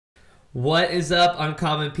What is up,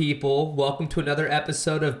 Uncommon people? Welcome to another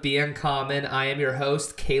episode of Be Uncommon. I am your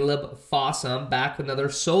host, Caleb Fossum, back with another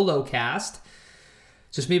solo cast.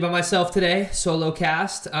 Just me by myself today, solo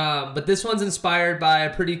cast. But this one's inspired by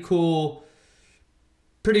a pretty cool,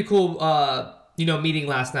 meeting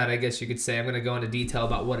last night, I guess you could say. I'm going to go into detail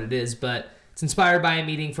about what it is, but it's inspired by a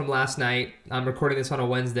meeting from last night. I'm recording this on a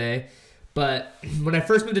Wednesday. But when I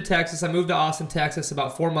first moved to Texas, I moved to Austin, Texas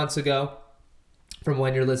about 4 months ago. From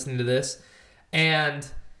when you're listening to this. And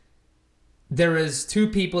there was two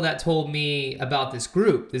people that told me about this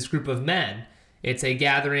group of men. It's a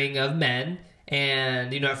gathering of men.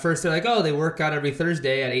 And, at first they're like, oh, they work out every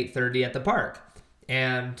Thursday at 8:30 at the park.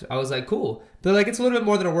 And I was like, cool. They're like, it's a little bit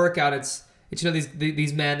more than a workout. It's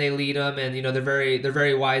these men, they lead them, and, they're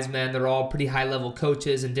very wise men. They're all pretty high-level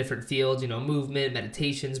coaches in different fields, movement,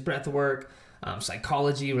 meditations, breath work,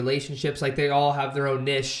 psychology, relationships. Like, they all have their own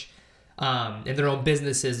niche. In their own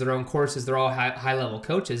businesses, their own courses. They're all high-level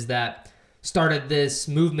coaches that started this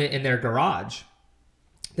movement in their garage.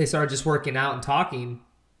 They started just working out and talking,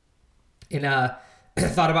 and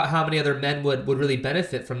thought about how many other men would really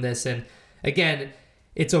benefit from this. And again,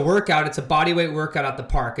 it's a workout. It's a bodyweight workout at the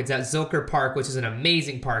park. It's at Zilker Park, which is an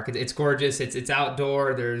amazing park. It's gorgeous. It's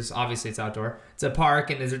outdoor. It's outdoor. It's a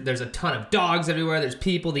park, and there's a ton of dogs everywhere. There's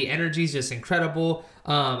people. The energy is just incredible.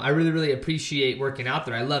 I really appreciate working out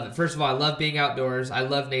there. I love it. First of all, I love being outdoors. I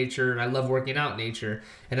love nature, and I love working out in nature.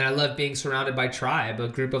 And I love being surrounded by tribe, a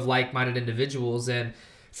group of like-minded individuals. And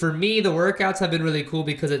for me, the workouts have been really cool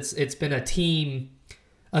because it's been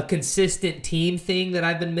a consistent team thing that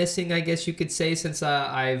I've been missing, I guess you could say, since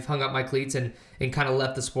I've hung up my cleats and kind of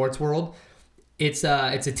left the sports world. It's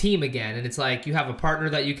a team again, and it's like you have a partner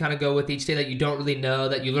that you kind of go with each day that you don't really know,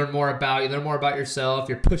 that you learn more about. You learn more about yourself.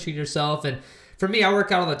 You're pushing yourself. And for me, I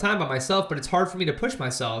work out all the time by myself, but it's hard for me to push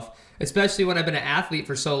myself, especially when I've been an athlete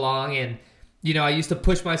for so long. And, I used to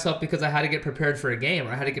push myself because I had to get prepared for a game,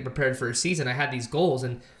 or I had to get prepared for a season. I had these goals,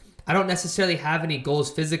 and I don't necessarily have any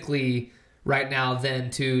goals physically right now than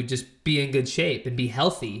to just be in good shape and be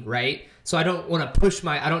healthy, right? So I don't want to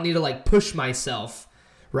I don't need to push myself,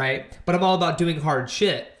 right? But I'm all about doing hard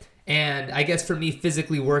shit. And I guess for me,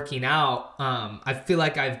 physically working out, I feel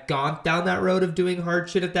like I've gone down that road of doing hard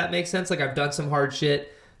shit, if that makes sense. Like, I've done some hard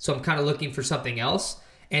shit, so I'm kind of looking for something else.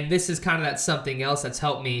 And this is kind of that something else that's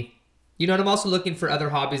helped me. And I'm also looking for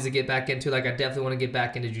other hobbies to get back into. Like, I definitely want to get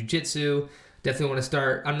back into jiu-jitsu. Definitely want to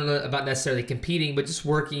start, I don't know about necessarily competing, but just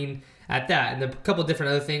working at that. And a couple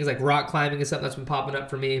different other things, like rock climbing is something that's been popping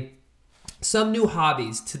up for me. Some new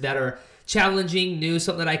hobbies that are challenging, new,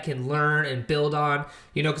 something that I can learn and build on,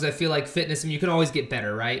 because I feel like fitness, you can always get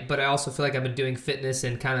better, right? But I also feel like I've been doing fitness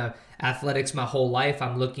and kind of athletics my whole life.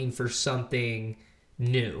 I'm looking for something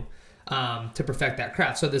new to perfect that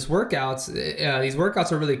craft. So these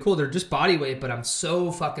workouts are really cool. They're just body weight, but I'm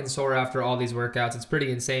so fucking sore after all these workouts. It's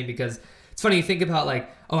pretty insane because it's funny, you think about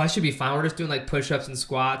I should be fine. We're just doing push-ups and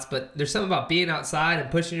squats, but there's something about being outside and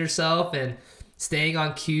pushing yourself and staying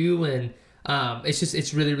on cue, and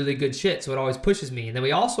it's really, really good shit. So it always pushes me. And then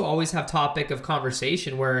we also always have topic of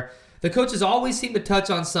conversation where the coaches always seem to touch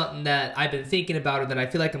on something that I've been thinking about or that I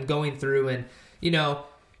feel like I'm going through. And,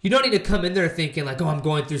 you don't need to come in there thinking I'm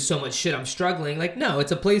going through so much shit, I'm struggling. No,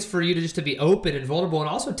 it's a place for you to be open and vulnerable and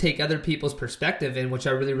also take other people's perspective in, which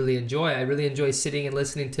I really, really enjoy. I really enjoy sitting and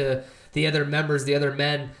listening to the other members, the other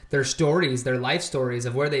men, their stories, their life stories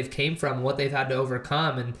of where they've came from, what they've had to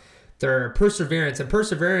overcome, and their perseverance. And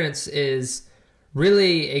perseverance is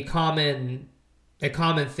really a common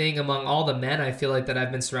thing among all the men I feel like that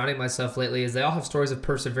I've been surrounding myself lately, is they all have stories of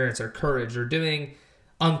perseverance or courage or doing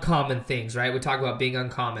uncommon things, right? We talk about being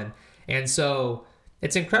uncommon. And so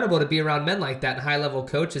it's incredible to be around men like that and high-level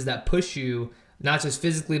coaches that push you, not just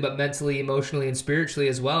physically, but mentally, emotionally, and spiritually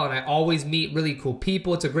as well. And I always meet really cool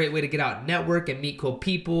people. It's a great way to get out and network and meet cool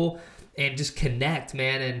people and just connect,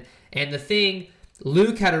 man. And the thing,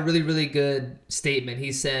 Luke had a really, really good statement.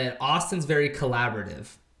 He said, Austin's very collaborative.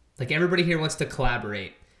 Everybody here wants to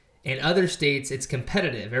collaborate. In other states, it's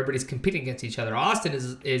competitive. Everybody's competing against each other. Austin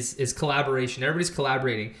is collaboration. Everybody's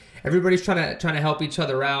collaborating. Everybody's trying to help each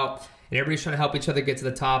other out, and everybody's trying to help each other get to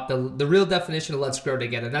the top. The real definition of let's grow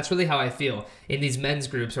together. And that's really how I feel in these men's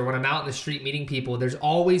groups, or when I'm out in the street meeting people. There's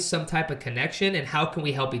always some type of connection, and how can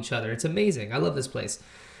we help each other? It's amazing. I love this place.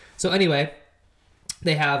 So anyway,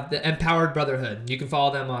 they have the Empowered Brotherhood. You can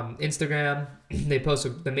follow them on Instagram. They post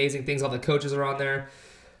amazing things. All the coaches are on there.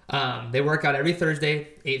 They work out every Thursday,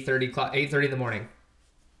 8:30 in the morning.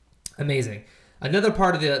 Amazing. Another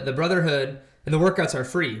part of the Brotherhood, and the workouts are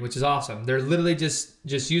free, which is awesome. They're literally just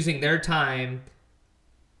using their time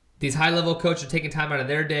these high-level coaches are taking time out of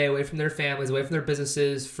their day, away from their families, away from their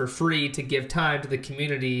businesses for free to give time to the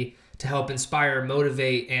community to help inspire,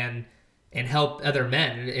 motivate, and help other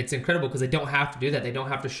men. And it's incredible because they don't have to do that. They don't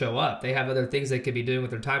have to show up. They have other things they could be doing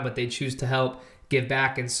with their time, but they choose to help, give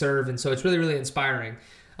back, and serve. And so it's really, really inspiring.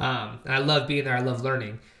 And I love being there. I love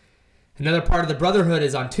learning. Another part of the brotherhood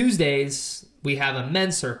is on Tuesdays, we have a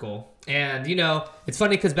men's circle. And, it's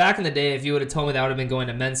funny because back in the day, if you would have told me that I would have been going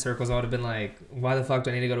to men's circles, I would have been like, why the fuck do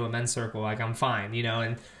I need to go to a men's circle? Like, I'm fine,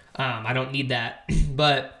 and I don't need that.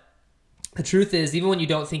 But the truth is, even when you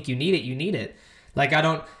don't think you need it, you need it. Like,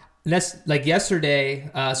 yesterday,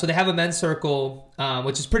 so they have a men's circle,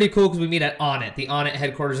 which is pretty cool because we meet at Onnit, the Onnit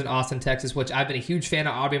headquarters in Austin, Texas, which I've been a huge fan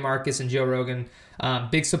of Aubrey Marcus and Joe Rogan,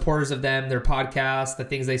 big supporters of them, their podcast, the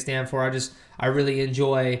things they stand for. I really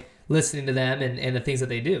enjoy listening to them and the things that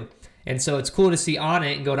they do. And so it's cool to see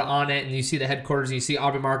Onnit and go to Onnit and you see the headquarters and you see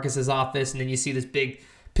Aubrey Marcus's office and then you see this big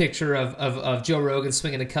picture of Joe Rogan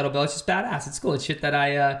swinging a kettlebell. It's just badass. It's cool. It's shit that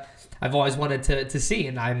I've always wanted to see.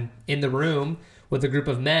 And I'm in the room with a group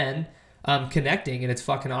of men connecting, and it's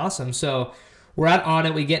fucking awesome. So we're at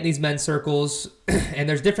Onnit. We get in these men's circles, and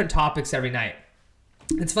there's different topics every night.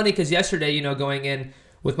 It's funny because yesterday, going in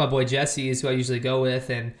with my boy Jesse is who I usually go with,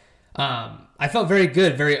 and I felt very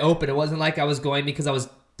good, very open. It wasn't like I was going because I was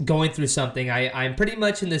going through something. I'm pretty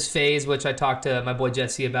much in this phase, which I talked to my boy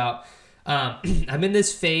Jesse about. I'm in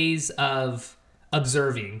this phase of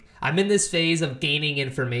observing. I'm in this phase of gaining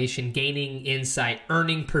information, gaining insight,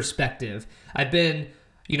 earning perspective. I've been,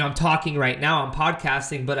 I'm talking right now, I'm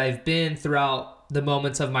podcasting, but I've been throughout the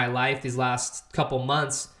moments of my life these last couple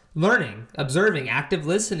months learning, observing, active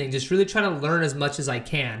listening, just really trying to learn as much as I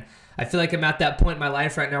can. I feel like I'm at that point in my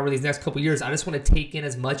life right now where these next couple years, I just want to take in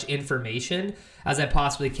as much information as I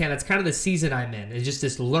possibly can. That's kind of the season I'm in. It's just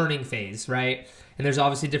this learning phase, right? And there's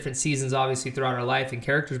obviously different seasons, obviously, throughout our life and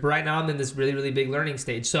characters. But right now, I'm in this really, really big learning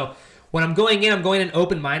stage. So when I'm going in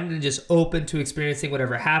open-minded and just open to experiencing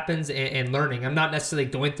whatever happens and learning. I'm not necessarily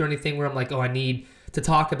going through anything where I'm like, I need to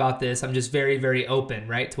talk about this. I'm just very, very open,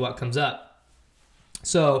 right, to what comes up.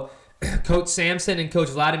 So Coach Samson and Coach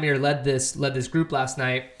Vladimir led this group last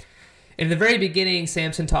night. In the very beginning,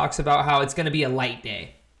 Samson talks about how it's going to be a light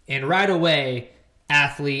day. And right away,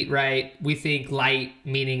 athlete, right, we think light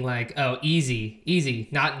meaning like, easy,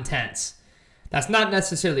 not intense. That's not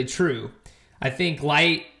necessarily true. I think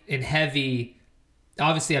light and heavy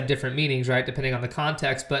obviously have different meanings, right, depending on the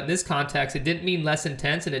context. But in this context, it didn't mean less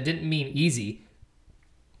intense and it didn't mean easy.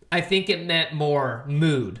 I think it meant more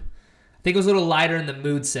mood. I think it was a little lighter in the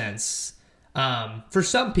mood sense. For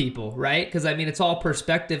some people, right? Because, it's all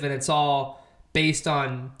perspective and it's all based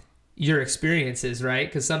on your experiences, right?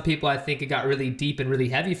 Because some people, I think it got really deep and really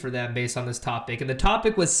heavy for them based on this topic. And the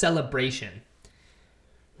topic was celebration.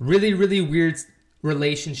 Really, really weird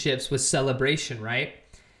relationships with celebration, right?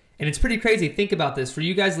 And it's pretty crazy. Think about this. For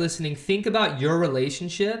you guys listening, think about your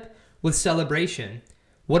relationship with celebration.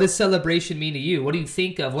 What does celebration mean to you? What do you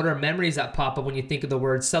think of? What are memories that pop up when you think of the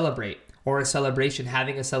word celebrate or a celebration,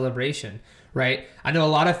 having a celebration, right? I know a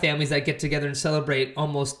lot of families that get together and celebrate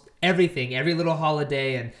almost everything, every little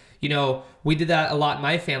holiday. And, we did that a lot in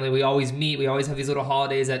my family. We always meet. We always have these little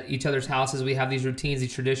holidays at each other's houses. We have these routines,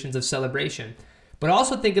 these traditions of celebration. But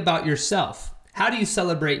also think about yourself. How do you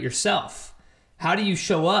celebrate yourself? How do you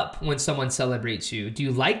show up when someone celebrates you? Do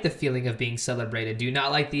you like the feeling of being celebrated? Do you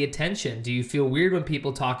not like the attention? Do you feel weird when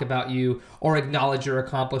people talk about you or acknowledge your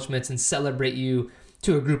accomplishments and celebrate you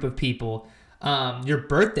to a group of people? Your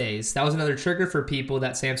birthdays, that was another trigger for people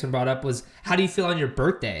that Samson brought up, was how do you feel on your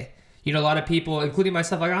birthday? A lot of people, including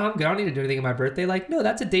myself, like, I'm good, I don't need to do anything on my birthday. Like, no,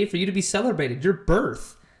 that's a day for you to be celebrated. Your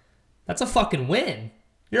birth, that's a fucking win.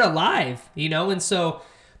 You're alive, And so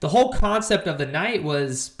the whole concept of the night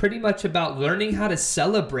was pretty much about learning how to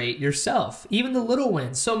celebrate yourself, even the little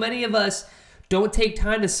wins. So many of us don't take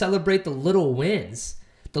time to celebrate the little wins,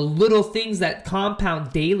 the little things that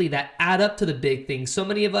compound daily that add up to the big things. So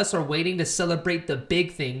many of us are waiting to celebrate the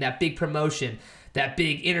big thing, that big promotion, that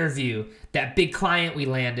big interview, that big client we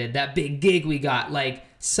landed, that big gig we got. Like,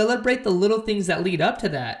 celebrate the little things that lead up to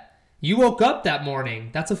that. You woke up that morning.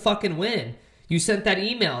 That's a fucking win. You sent that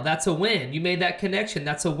email. That's a win. You made that connection.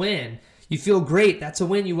 That's a win. You feel great. That's a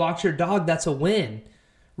win. You walked your dog. That's a win.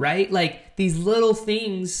 Right? Like, these little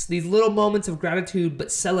things, these little moments of gratitude,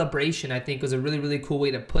 but celebration, I think, was a really, really cool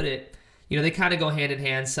way to put it. They kind of go hand in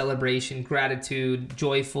hand, celebration, gratitude,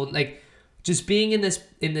 joyful, like, just being in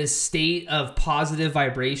this state of positive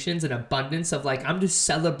vibrations and abundance of, like, I'm just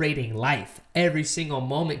celebrating life every single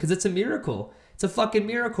moment because it's a miracle. It's a fucking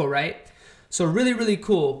miracle, right? So really, really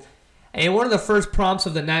cool. And one of the first prompts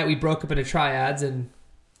of the night, we broke up into triads and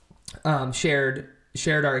shared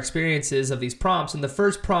shared our experiences of these prompts. And the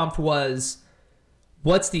first prompt was,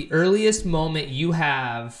 what's the earliest moment you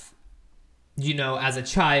have, as a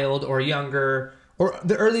child or younger, or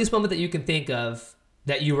the earliest moment that you can think of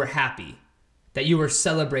that you were happy, that you were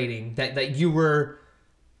celebrating, that you were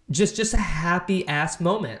just a happy ass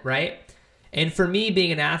moment, right? And for me,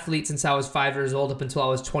 being an athlete since I was 5 years old up until I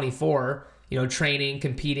was 24, training,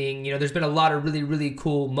 competing, there's been a lot of really, really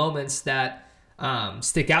cool moments that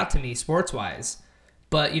stick out to me sports-wise.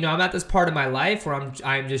 But, I'm at this part of my life where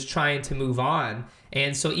I'm just trying to move on.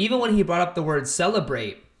 And so even when he brought up the word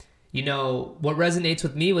celebrate, what resonates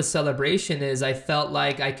with me with celebration is I felt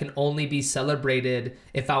like I can only be celebrated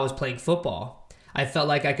if I was playing football. I felt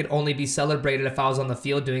like I could only be celebrated if I was on the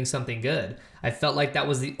field doing something good. I felt like that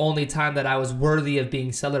was the only time that I was worthy of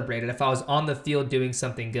being celebrated, if I was on the field doing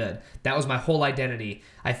something good. That was my whole identity.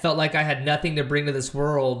 I felt like I had nothing to bring to this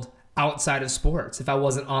world outside of sports if I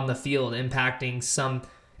wasn't on the field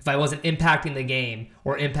if I wasn't impacting the game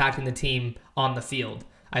or impacting the team on the field.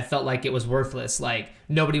 I felt like it was worthless. Like,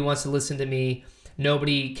 nobody wants to listen to me.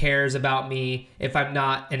 Nobody cares about me if I'm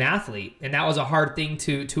not an athlete. And that was a hard thing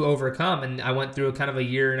to overcome. And I went through kind of a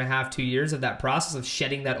 1.5 to 2 years of that process of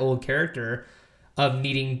shedding that old character of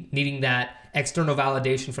needing that external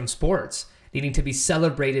validation from sports, needing to be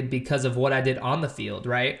celebrated because of what I did on the field,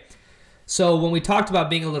 right? So when we talked about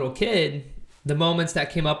being a little kid, the moments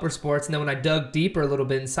that came up were sports. And then when I dug deeper a little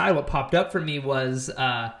bit inside, what popped up for me was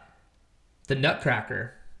the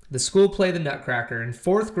Nutcracker, the school play, The Nutcracker. In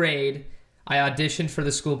 4th grade, I auditioned for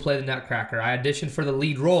the school play, The Nutcracker. I auditioned for the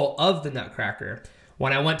lead role of The Nutcracker.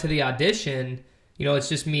 When I went to the audition, it's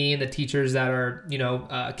just me and the teachers that are,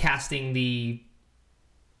 casting the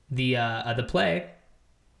play.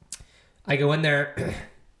 I go in there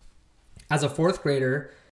as a 4th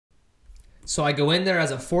grader. So I go in there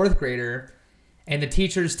as a 4th grader, and the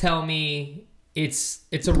teachers tell me it's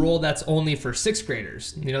a role that's only for 6th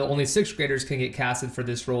graders. Only 6th graders can get casted for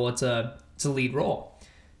this role. It's a lead role.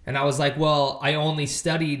 And I was like, well, I only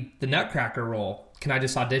studied the Nutcracker role. Can I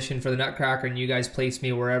just audition for the Nutcracker and you guys place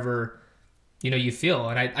me wherever, you feel?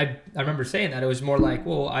 And I remember saying that. It was more like,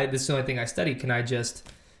 well, this is the only thing I studied. Can I just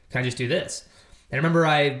do this? And I remember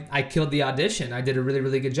I killed the audition. I did a really,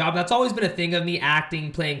 really good job. That's always been a thing of me,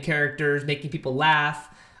 acting, playing characters, making people laugh.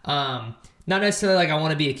 Not necessarily like I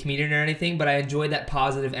want to be a comedian or anything, but I enjoy that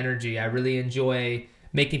positive energy. I really enjoy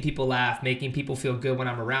making people laugh, making people feel good when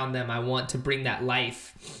I'm around them. I want to bring that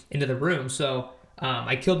life into the room. So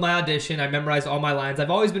I killed my audition. I memorized all my lines.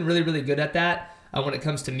 I've always been really, really good at that when it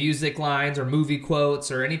comes to music lines or movie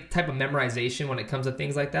quotes or any type of memorization when it comes to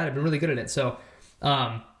things like that. I've been really good at it. So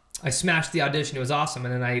I smashed the audition. It was awesome.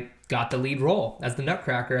 And then I got the lead role as the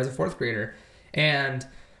Nutcracker as a 4th grader. And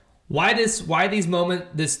why this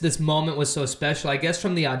moment was so special, I guess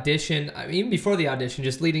from the audition, even before the audition,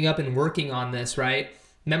 just leading up and working on this, right?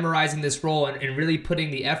 Memorizing this role and really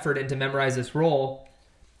putting the effort into memorize this role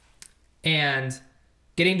and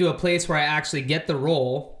getting to a place where I actually get the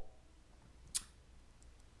role.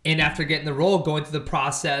 And after getting the role, going through the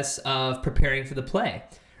process of preparing for the play,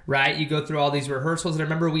 right? You go through all these rehearsals. And I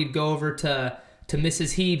remember we'd go over to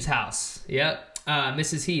Mrs. Hebe's house. Yep.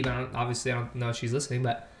 Mrs. Hebe. I don't know if she's listening,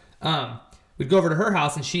 but we'd go over to her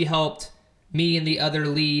house and she helped me and the other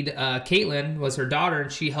lead, Caitlin was her daughter,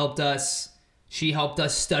 and she helped us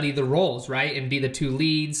study the roles, right? And be the 2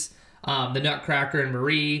 leads, the Nutcracker and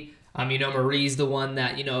Marie. Marie's the one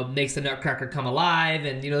that, makes the Nutcracker come alive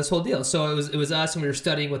and, this whole deal. So it was us, and we were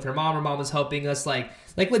studying with her mom. Her mom was helping us like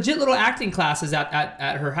legit little acting classes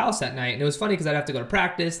at her house at night. And it was funny because I'd have to go to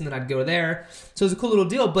practice and then I'd go there. So it was a cool little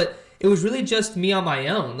deal, but it was really just me on my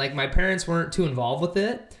own. Like, my parents weren't too involved with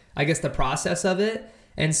it, I guess, the process of it.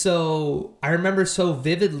 And so I remember so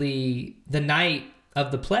vividly the night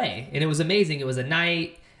of the play, and it was amazing. It was a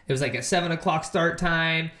night. It was like a 7:00 start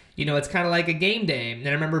time. It's kind of like a game day. And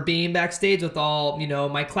I remember being backstage with all,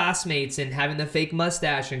 my classmates and having the fake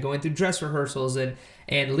mustache and going through dress rehearsals and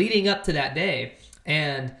leading up to that day.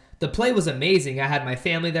 And the play was amazing. I had my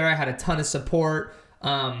family there. I had a ton of support.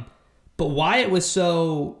 But why it was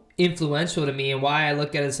so influential to me and why I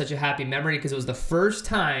look at it as such a happy memory, because it was the first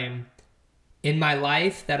time in my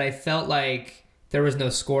life that I felt like there was no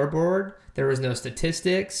scoreboard, there was no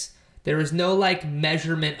statistics, there was no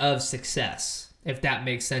measurement of success, if that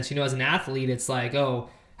makes sense. As an athlete, it's like, oh,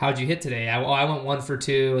 how'd you hit today? I went 1 for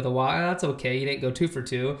 2 with a walk. Oh, that's okay. You didn't go 2 for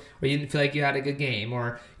 2, or you didn't feel like you had a good game,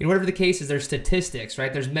 or whatever the case is. There's statistics,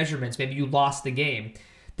 right? There's measurements. Maybe you lost the game.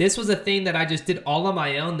 This was a thing that I just did all on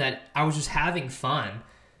my own, that I was just having fun.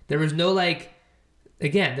 There was no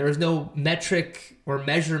again, there was no metric or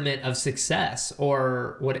measurement of success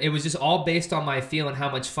or what. It was just all based on my feel and how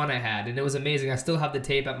much fun I had. And it was amazing. I still have the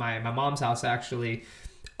tape at my mom's house, actually,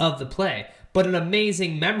 of the play. But an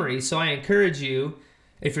amazing memory. So I encourage you,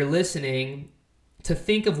 if you're listening, to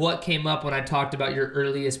think of what came up when I talked about your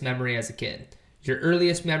earliest memory as a kid. Your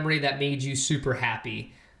earliest memory that made you super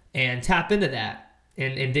happy. And tap into that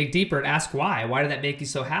and dig deeper and ask why. Why did that make you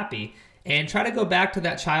so happy? And try to go back to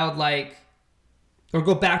that childlike, or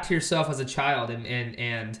go back to yourself as a child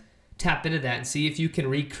and tap into that and see if you can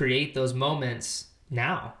recreate those moments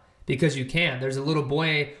now. Because you can. There's a little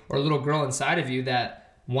boy or a little girl inside of you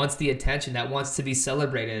that wants the attention, that wants to be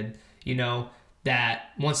celebrated, that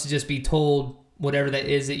wants to just be told whatever that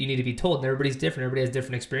is that you need to be told. And everybody's different. Everybody has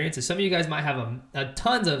different experiences. Some of you guys might have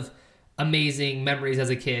tons of amazing memories as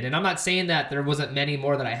a kid. And I'm not saying that there wasn't many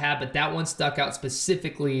more that I had, but that one stuck out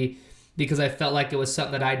specifically because I felt like it was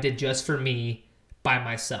something that I did just for me by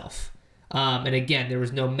myself. And again, there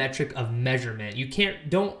was no metric of measurement. You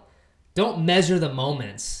don't measure the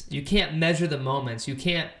moments. You can't measure the moments. You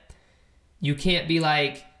can't be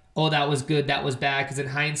like, oh, that was good, that was bad, because in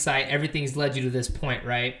hindsight, everything's led you to this point,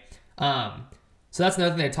 right? So that's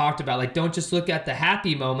another thing I talked about. Like, don't just look at the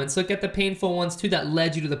happy moments. Look at the painful ones, too, that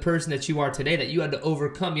led you to the person that you are today, that you had to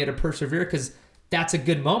overcome, you had to persevere, because that's a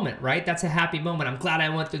good moment, right? That's a happy moment. I'm glad I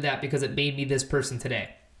went through that because it made me this person today.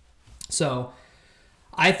 So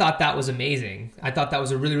I thought that was amazing. I thought that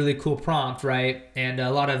was a really, really cool prompt, right? And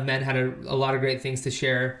a lot of men had a lot of great things to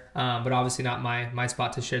share, but obviously not my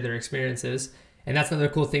spot to share their experiences. And that's another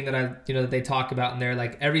cool thing that that they talk about in there.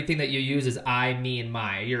 Like, everything that you use is I, me, and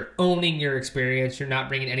my. You're owning your experience. You're not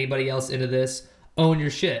bringing anybody else into this. Own your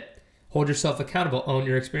shit. Hold yourself accountable. Own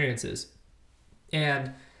your experiences.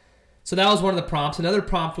 And so that was one of the prompts. Another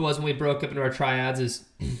prompt was, when we broke up into our triads, is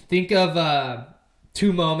think of 2 to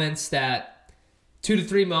 3 moments that,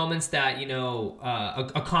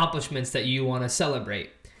 accomplishments that you want to celebrate,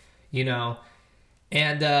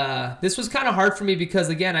 And this was kind of hard for me because,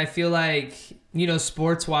 again, I feel like,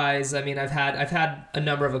 sports-wise, I mean, I've had a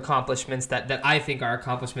number of accomplishments that I think are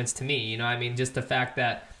accomplishments to me. Just the fact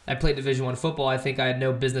that I played Division I football, I think I had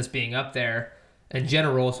no business being up there in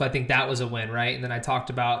general, so I think that was a win, right? And then I talked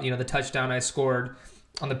about, the touchdown I scored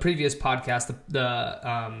on the previous podcast,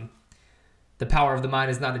 the power of the mind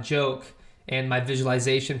is not a joke, and my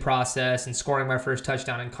visualization process and scoring my first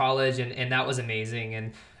touchdown in college, and that was amazing.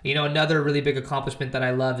 And another really big accomplishment that I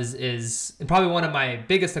love is probably one of my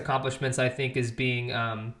biggest accomplishments, I think, is being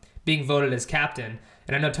voted as captain.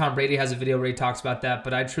 And I know Tom Brady has a video where he talks about that,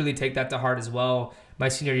 but I truly take that to heart as well. My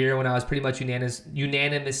senior year, when I was pretty much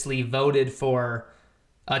unanimously voted for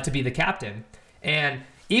to be the captain, and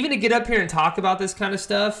even to get up here and talk about this kind of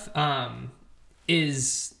stuff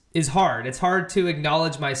is hard. It's hard to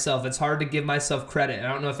acknowledge myself. It's hard to give myself credit.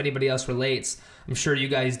 I don't know if anybody else relates. I'm sure you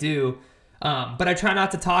guys do. But I try not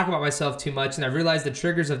to talk about myself too much, and I realized the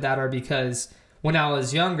triggers of that are because when I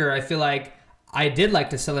was younger, I feel like I did like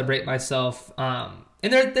to celebrate myself.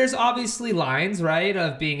 And there's obviously lines, right,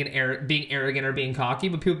 of being arrogant or being cocky,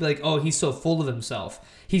 but people be like, oh, he's so full of himself.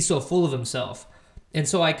 He's so full of himself. And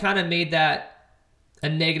so I kind of made that a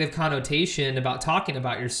negative connotation about talking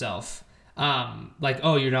about yourself. Like,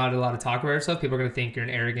 oh, you're not allowed to talk about yourself. People are going to think you're an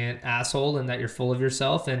arrogant asshole and that you're full of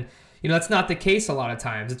yourself. And that's not the case a lot of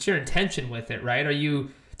times. It's your intention with it, right? Are you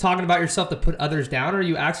talking about yourself to put others down, or are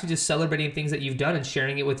you actually just celebrating things that you've done and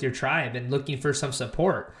sharing it with your tribe and looking for some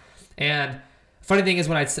support? And funny thing is,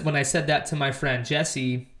 when I said that to my friend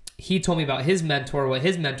Jesse, he told me about his mentor, what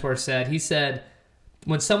his mentor said. He said,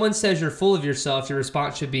 when someone says you're full of yourself, your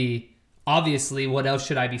response should be, obviously, what else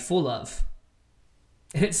should I be full of?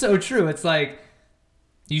 And it's so true. It's like,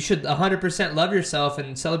 you should 100% love yourself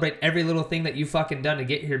and celebrate every little thing that you fucking done to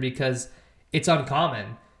get here, because it's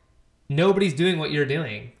uncommon. Nobody's doing what you're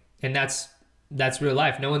doing, and that's real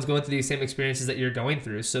life. No one's going through these same experiences that you're going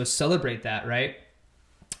through, so celebrate that, right?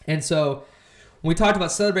 And so when we talked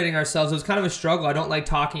about celebrating ourselves, it was kind of a struggle. I don't like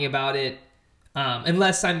talking about it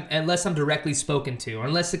unless I'm directly spoken to, or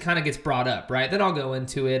unless it kind of gets brought up, right? Then I'll go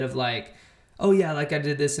into it of like, oh yeah, like I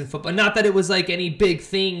did this in football. Not that it was like any big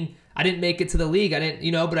thing. I didn't make it to the league. I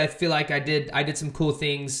didn't, but I feel like I did some cool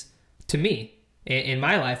things to me in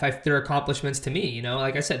my life. There are accomplishments to me,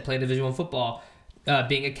 like I said, playing Division I football,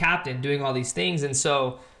 being a captain, doing all these things. And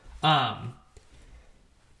so,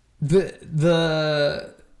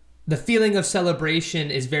 the feeling of celebration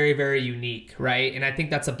is very, very unique, right? And I think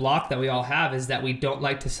that's a block that we all have, is that we don't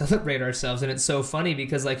like to celebrate ourselves. And it's so funny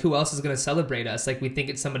because, like, who else is going to celebrate us? Like, we think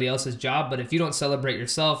it's somebody else's job, but if you don't celebrate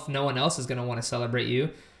yourself, no one else is going to want to celebrate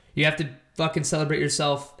you. You have to fucking celebrate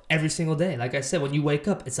yourself every single day. Like I said, when you wake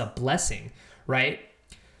up, it's a blessing, right?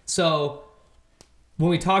 So when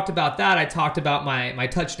we talked about that, I talked about my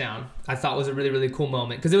touchdown. I thought was a really, really cool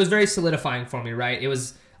moment because it was very solidifying for me, right? It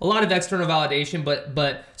was a lot of external validation,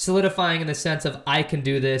 but solidifying in the sense of I can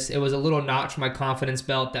do this. It was a little notch for my confidence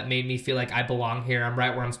belt that made me feel like I belong here. I'm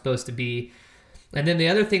right where I'm supposed to be. And then the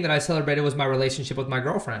other thing that I celebrated was my relationship with my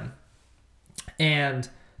girlfriend. And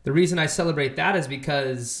the reason I celebrate that is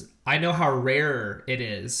because I know how rare it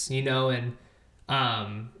is, and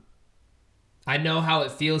I know how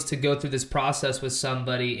it feels to go through this process with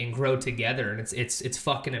somebody and grow together, and it's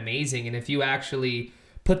fucking amazing. And if you actually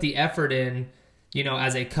put the effort in,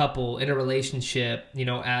 as a couple in a relationship,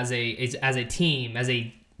 as a team, as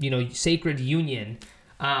a sacred union,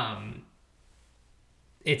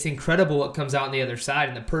 it's incredible what comes out on the other side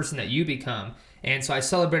and the person that you become. And so I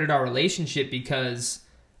celebrated our relationship because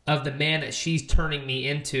of the man that she's turning me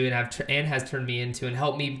into and has turned me into, and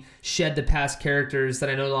helped me shed the past characters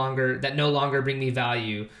that no longer bring me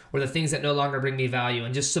value, or the things that no longer bring me value,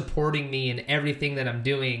 and just supporting me in everything that I'm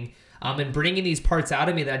doing, and bringing these parts out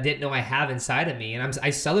of me that I didn't know I have inside of me. And I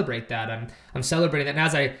celebrate that. I'm celebrating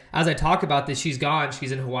that. And as I talk about this, she's gone.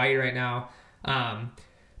 She's in Hawaii right now,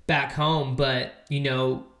 back home. But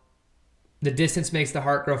the distance makes the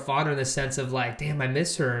heart grow fonder, in the sense of like, damn, I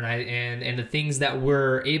miss her, and the things that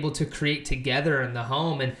we're able to create together in the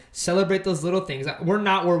home, and celebrate those little things. We're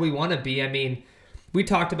not where we want to be. I mean, we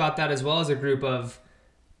talked about that as well as a group of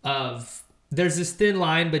there's this thin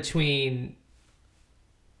line between,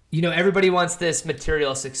 everybody wants this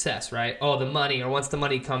material success, right? Oh, the money, or once the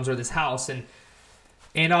money comes, or this house,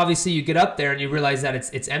 and obviously you get up there and you realize that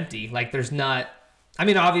it's empty. Like there's not. I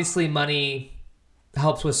mean, obviously money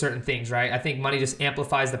helps with certain things, right? I think money just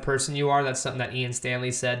amplifies the person you are. That's something that Ian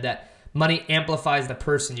Stanley said, that money amplifies the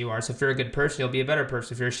person you are. So if you're a good person, you'll be a better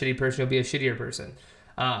person. If you're a shitty person, you'll be a shittier person.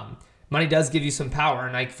 Money does give you some power.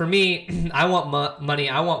 And like for me, I want money,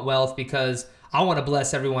 I want wealth, because I want to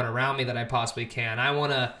bless everyone around me that I possibly can. I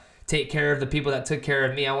want to take care of the people that took care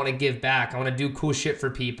of me. I want to give back. I want to do cool shit for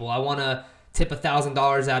people. I want to tip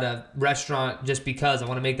 $1,000 at a restaurant just because I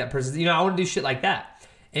want to make that person, I want to do shit like that.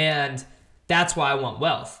 And that's why I want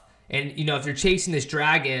wealth. And, if you're chasing this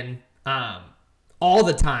dragon all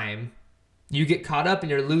the time, you get caught up and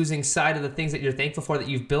you're losing sight of the things that you're thankful for that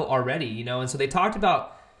you've built already, And so they talked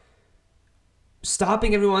about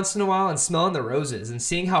stopping every once in a while and smelling the roses and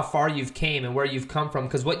seeing how far you've came and where you've come from.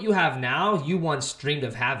 Because what you have now, you once dreamed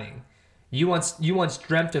of having. You once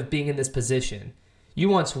dreamt of being in this position. You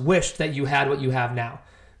once wished that you had what you have now.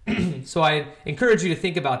 So I encourage you to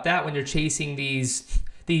think about that when you're chasing these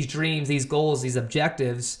dreams, these goals, these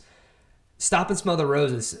objectives. Stop and smell the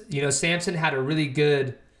roses. Samson had a really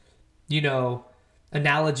good,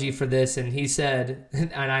 analogy for this. And he said,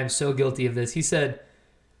 and I'm so guilty of this, he said,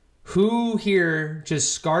 who here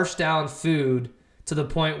just scarfs down food to the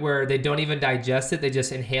point where they don't even digest it, they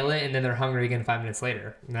just inhale it, and then they're hungry again 5 minutes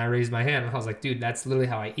later? And I raised my hand and I was like, dude, that's literally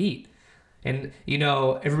how I eat. And,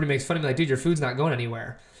 everybody makes fun of me like, dude, your food's not going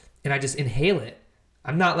anywhere. And I just inhale it.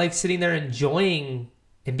 I'm not like sitting there enjoying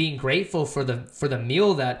and being grateful for the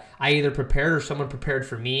meal that I either prepared or someone prepared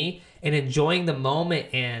for me, and enjoying the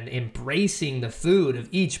moment and embracing the food of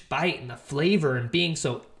each bite and the flavor, and being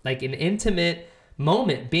so like an intimate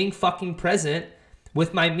moment, being fucking present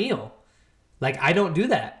with my meal. Like I don't do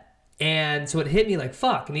that. And so it hit me like,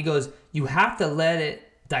 fuck. And he goes, you have to let it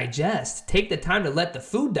digest. Take the time to let the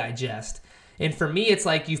food digest. And for me, it's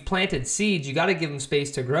like you've planted seeds. You got to give them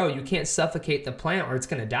space to grow. You can't suffocate the plant or it's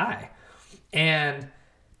going to die. And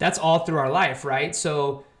that's all through our life, right?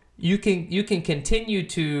 So you can continue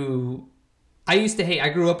to. I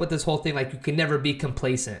grew up with this whole thing like you can never be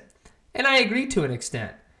complacent, and I agree to an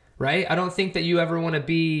extent, right? I don't think that you ever want to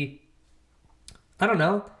be. I don't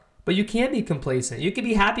know, but you can be complacent. You can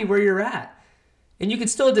be happy where you're at, and you can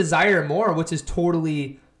still desire more, which is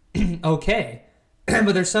totally okay.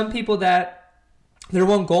 But there's some people that their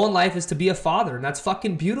one goal in life is to be a father, and that's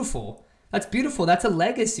fucking beautiful. That's beautiful. That's a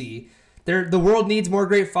legacy. The world needs more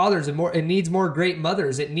great fathers, and it needs more great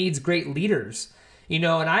mothers. It needs great leaders, and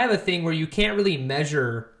I have a thing where you can't really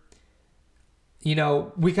measure,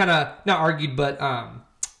 we kind of not argued, but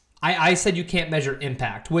I said you can't measure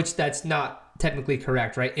impact, which that's not technically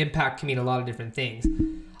correct, right? Impact can mean a lot of different things.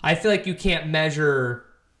 I feel like you can't measure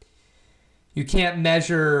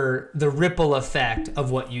the ripple effect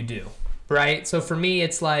of what you do, right? So for me,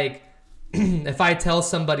 it's like, if I tell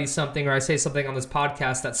somebody something, or I say something on this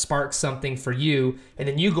podcast that sparks something for you, and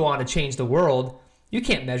then you go on to change the world, you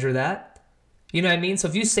can't measure that. You know what I mean? So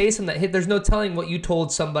if you say something that hit, there's no telling what you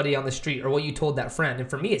told somebody on the street or what you told that friend. And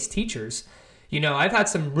for me, it's teachers. I've had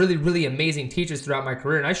some really, really amazing teachers throughout my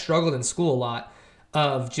career, and I struggled in school a lot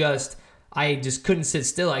of just I just couldn't sit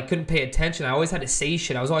still. I couldn't pay attention. I always had to say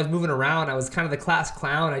shit. I was always moving around. I was kind of the class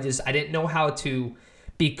clown. I didn't know how to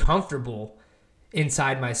be comfortable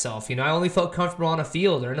inside myself. I only felt comfortable on a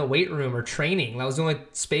field or in a weight room or training. That was the only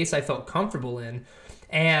space I felt comfortable in.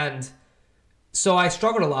 And so I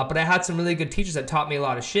struggled a lot, but I had some really good teachers that taught me a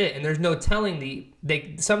lot of shit. And there's no telling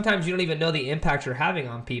sometimes you don't even know the impact you're having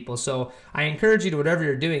on people. So I encourage you to, whatever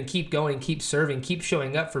you're doing, keep going, keep serving, keep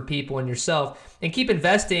showing up for people and yourself, and keep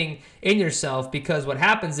investing in yourself, because what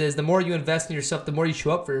happens is the more you invest in yourself, the more you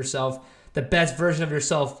show up for yourself, the best version of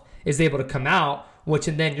yourself is able to come out, which,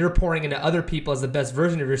 and then you're pouring into other people as the best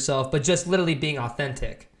version of yourself, but just literally being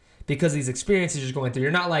authentic because of these experiences you're going through.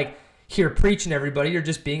 You're not like here preaching everybody. You're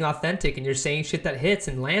just being authentic and you're saying shit that hits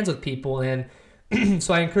and lands with people. And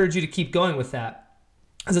so I encourage you to keep going with that,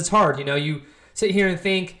 because it's hard. You sit here and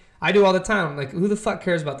think, I do all the time, I'm like, who the fuck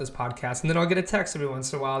cares about this podcast? And then I'll get a text every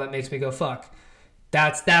once in a while that makes me go, fuck.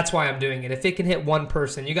 That's why I'm doing it. If it can hit one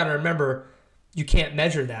person, you got to remember, you can't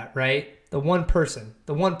measure that, right? The one person.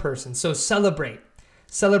 So celebrate.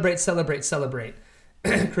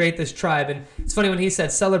 Create this tribe. And it's funny, when he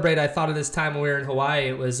said celebrate, I thought of this time when we were in Hawaii.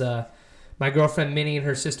 It was my girlfriend Minnie and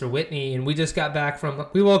her sister Whitney, and we just got back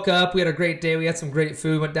we woke up, we had a great day, we had some great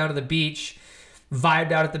food, went down to the beach,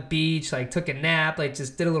 vibed out at the beach, like took a nap, like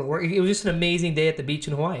just did a little work. It was just an amazing day at the beach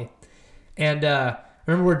in Hawaii. And I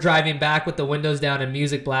remember we're driving back with the windows down and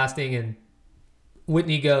music blasting, and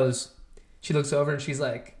Whitney she looks over and she's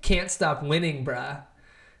like, "Can't stop winning, bruh."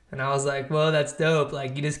 And I was like, "Whoa, that's dope.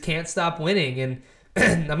 Like, you just can't stop winning." And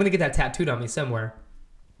I'm going to get that tattooed on me somewhere.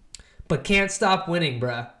 But can't stop winning,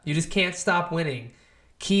 bruh. You just can't stop winning.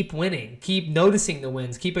 Keep winning. Keep noticing the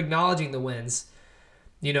wins. Keep acknowledging the wins.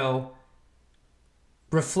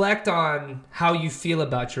 Reflect on how you feel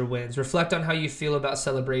about your wins. Reflect on how you feel about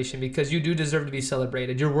celebration, because you do deserve to be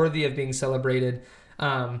celebrated. You're worthy of being celebrated.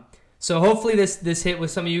 So hopefully this hit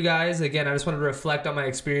with some of you guys. Again, I just wanted to reflect on my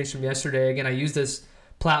experience from yesterday. Again, I use this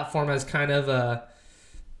platform as kind of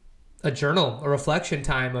a journal, a reflection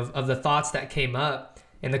time of the thoughts that came up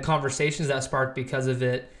and the conversations that sparked because of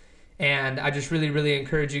it. And I just really, really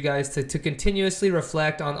encourage you guys to continuously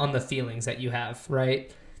reflect on the feelings that you have,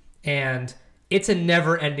 right? And it's a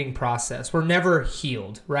never-ending process. We're never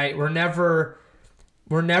healed, right? We're never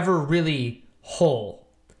really whole.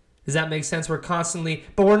 Does that make sense? We're constantly,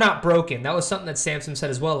 but we're not broken. That was something that Samson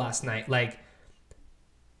said as well last night. Like,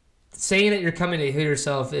 saying that you're coming to heal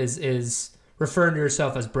yourself is referring to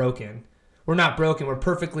yourself as broken. We're not broken. We're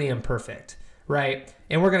perfectly imperfect, right?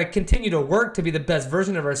 And we're going to continue to work to be the best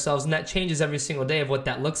version of ourselves, and that changes every single day of what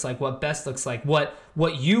that looks like, what best looks like, what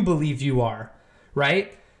you believe you are,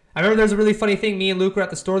 right? I remember there was a really funny thing. Me and Luke were at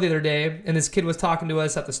the store the other day, and this kid was talking to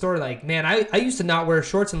us at the store like, "Man, I used to not wear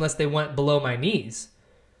shorts unless they went below my knees."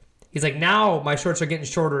 He's like, "Now my shorts are getting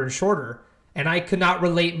shorter and shorter," and I could not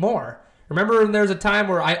relate more. Remember, there was a time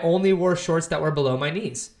where I only wore shorts that were below my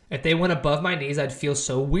knees. If they went above my knees, I'd feel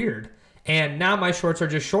so weird. And now my shorts are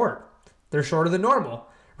just short. They're shorter than normal,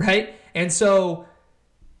 right? And so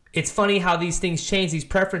it's funny how these things change, these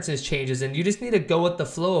preferences changes, and you just need to go with the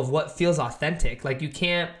flow of what feels authentic. Like, you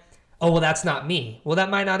can't, "Oh, well, that's not me." Well, that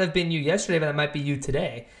might not have been you yesterday, but that might be you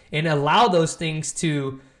today. And allow those things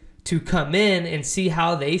to come in and see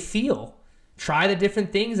how they feel. Try the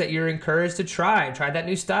different things that you're encouraged to try. Try that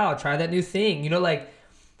new style. Try that new thing.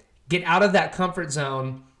 Get out of that comfort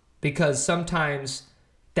zone, because sometimes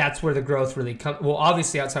that's where the growth really comes. Well,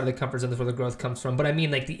 obviously outside of the comfort zone is where the growth comes from. But I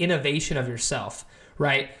mean, like, the innovation of yourself,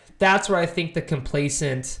 right? That's where I think the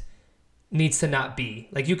complacent needs to not be.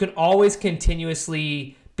 Like, you can always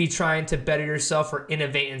continuously be trying to better yourself or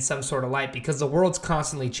innovate in some sort of light, because the world's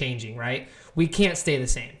constantly changing, right? We can't stay the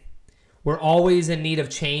same. We're always in need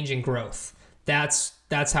of change and growth.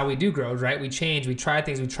 That's how we do grow, right? We change, we try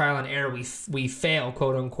things, we trial and error, we fail,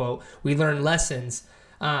 quote unquote. We learn lessons.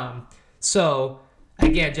 So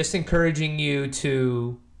again, just encouraging you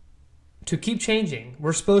to keep changing.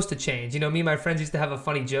 We're supposed to change. Me and my friends used to have a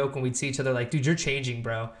funny joke when we'd see each other, like, "Dude, you're changing,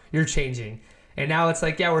 bro. You're changing." And now it's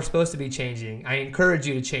like, yeah, we're supposed to be changing. I encourage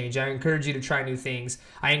you to change. I encourage you to try new things.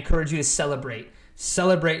 I encourage you to celebrate.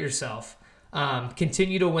 Celebrate yourself.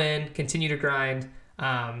 Continue to win. Continue to grind.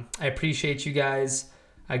 I appreciate you guys.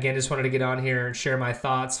 Again, just wanted to get on here and share my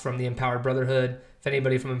thoughts from the Empowered Brotherhood. If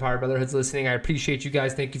anybody from Empowered Brotherhood's listening, I appreciate you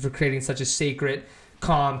guys. Thank you for creating such a sacred,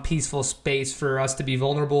 calm, peaceful space for us to be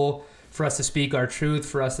vulnerable, for us to speak our truth,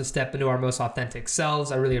 for us to step into our most authentic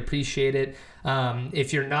selves. I really appreciate it.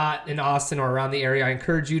 If you're not in Austin or around the area, I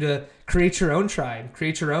encourage you to create your own tribe,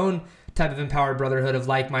 create your own type of Empowered Brotherhood of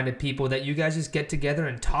like-minded people that you guys just get together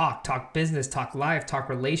and talk business, talk life, talk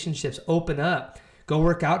relationships, open up, go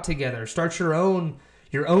work out together, start your own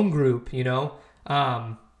your own group,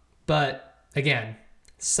 But again,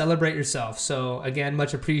 celebrate yourself. So again,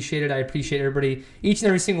 much appreciated. I appreciate everybody, each and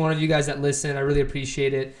every single one of you guys that listen. I really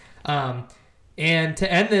appreciate it. And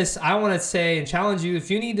to end this, I want to say and challenge you, if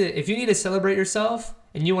you need to celebrate yourself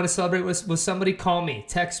and you want to celebrate with somebody, call me,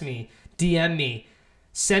 text me, DM me,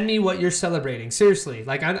 send me what you're celebrating. Seriously,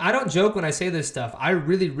 like I don't joke when I say this stuff. I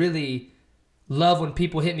really, really love when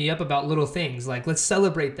people hit me up about little things. Like, let's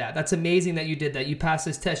celebrate that. That's amazing that you did that. You passed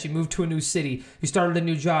this test. You moved to a new city. You started a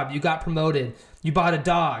new job. You got promoted. You bought a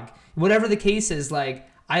dog. Whatever the case is, like,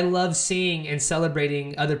 I love seeing and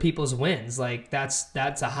celebrating other people's wins. Like, that's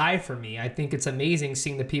a high for me. I think it's amazing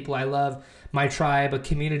seeing the people I love, my tribe, a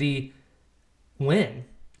community, win.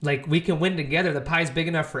 Like, we can win together. The pie's big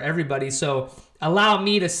enough for everybody. So allow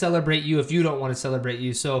me to celebrate you if you don't want to celebrate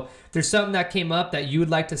you. So if there's something that came up that you would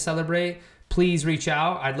like to celebrate, please reach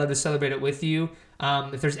out. I'd love to celebrate it with you.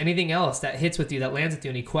 If there's anything else that hits with you, that lands with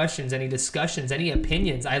you, any questions, any discussions, any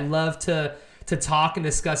opinions, I love to talk and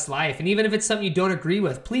discuss life. And even if it's something you don't agree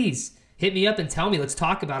with, please hit me up and tell me. Let's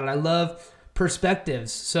talk about it. I love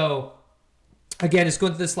perspectives. So again, just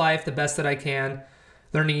going through this life the best that I can,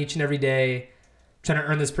 learning each and every day, trying to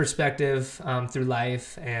earn this perspective through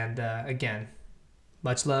life. And again,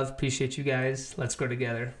 much love. Appreciate you guys. Let's grow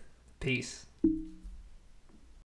together. Peace.